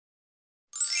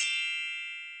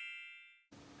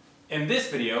In this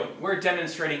video, we're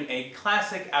demonstrating a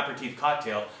classic aperitif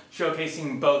cocktail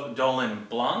showcasing both Dolin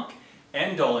Blanc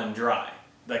and Dolin Dry.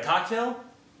 The cocktail,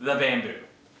 the Bamboo.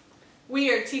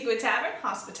 We are Tequila Tavern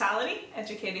Hospitality,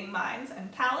 educating minds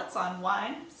and palates on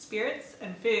wine, spirits,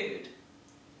 and food.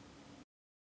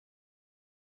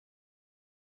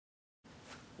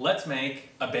 Let's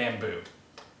make a Bamboo.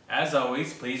 As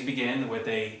always, please begin with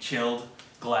a chilled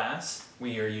glass.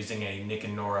 We are using a Nick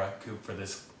and Nora coupe for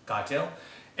this cocktail.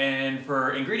 And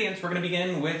for ingredients, we're going to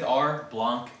begin with our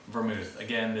Blanc Vermouth.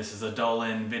 Again, this is a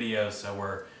Dolin video, so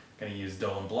we're going to use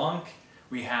Dolin Blanc.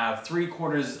 We have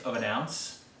 3/4 of an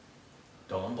ounce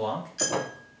Dolin Blanc.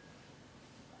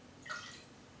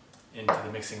 Into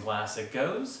the mixing glass it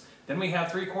goes. Then we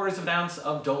have 3/4 of an ounce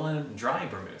of Dolin Dry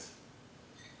Vermouth.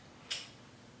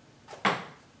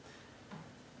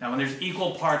 Now when there's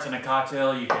equal parts in a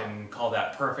cocktail, you can call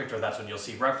that perfect, or that's what you'll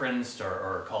see referenced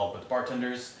or called with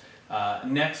bartenders.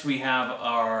 Next we have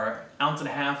our 1.5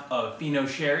 ounces of Fino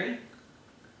Sherry.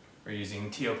 We're using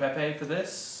Tio Pepe for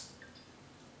this.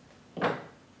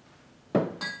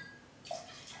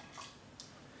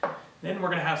 Then we're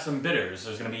going to have some bitters.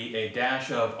 There's going to be a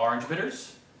dash of orange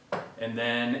bitters, and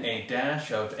then a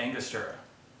dash of Angostura.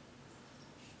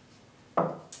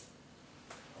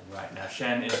 Alright, now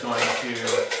Shen is going to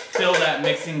fill that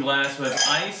mixing glass with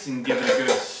ice and give it a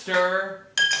good stir.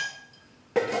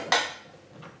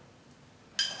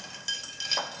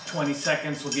 20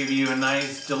 seconds will give you a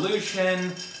nice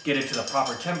dilution, get it to the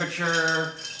proper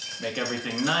temperature, make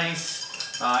everything nice.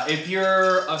 If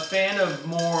you're a fan of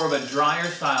more of a drier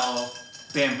style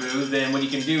Bamboo, then what you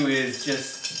can do is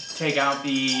just take out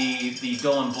the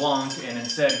Dolin Blanc and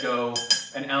instead go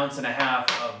 1.5 ounces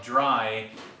of dry.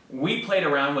 We played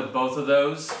around with both of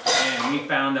those and we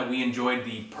found that we enjoyed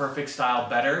the perfect style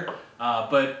better.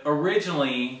 But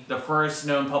originally, the first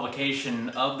known publication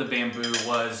of the Bamboo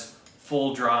was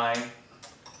full dry.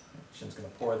 Shen's gonna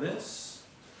pour this.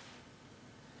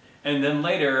 And then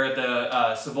later at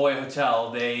the Savoy Hotel,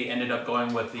 they ended up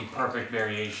going with the perfect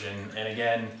variation. And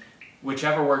again,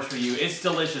 whichever works for you. It's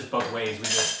delicious both ways. We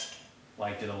just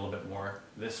liked it a little bit more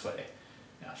this way.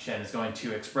 Now Shen is going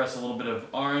to express a little bit of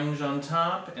orange on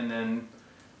top and then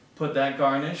put that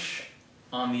garnish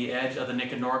on the edge of the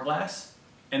Nick and Nora glass.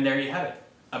 And there you have it,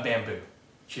 a Bamboo.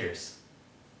 Cheers.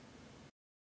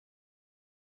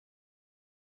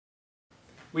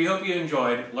 We hope you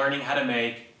enjoyed learning how to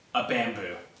make a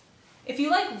Bamboo. If you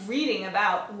like reading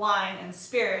about wine and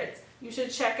spirits, you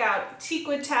should check out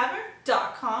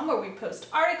tequitavern.com, where we post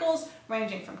articles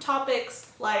ranging from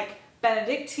topics like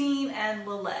Benedictine and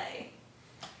Lillet.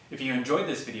 If you enjoyed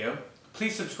this video,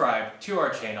 please subscribe to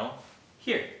our channel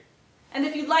here. And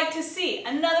if you'd like to see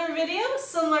another video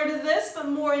similar to this but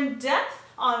more in depth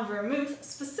on Vermouth,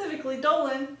 specifically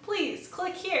Dolin, please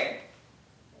click here.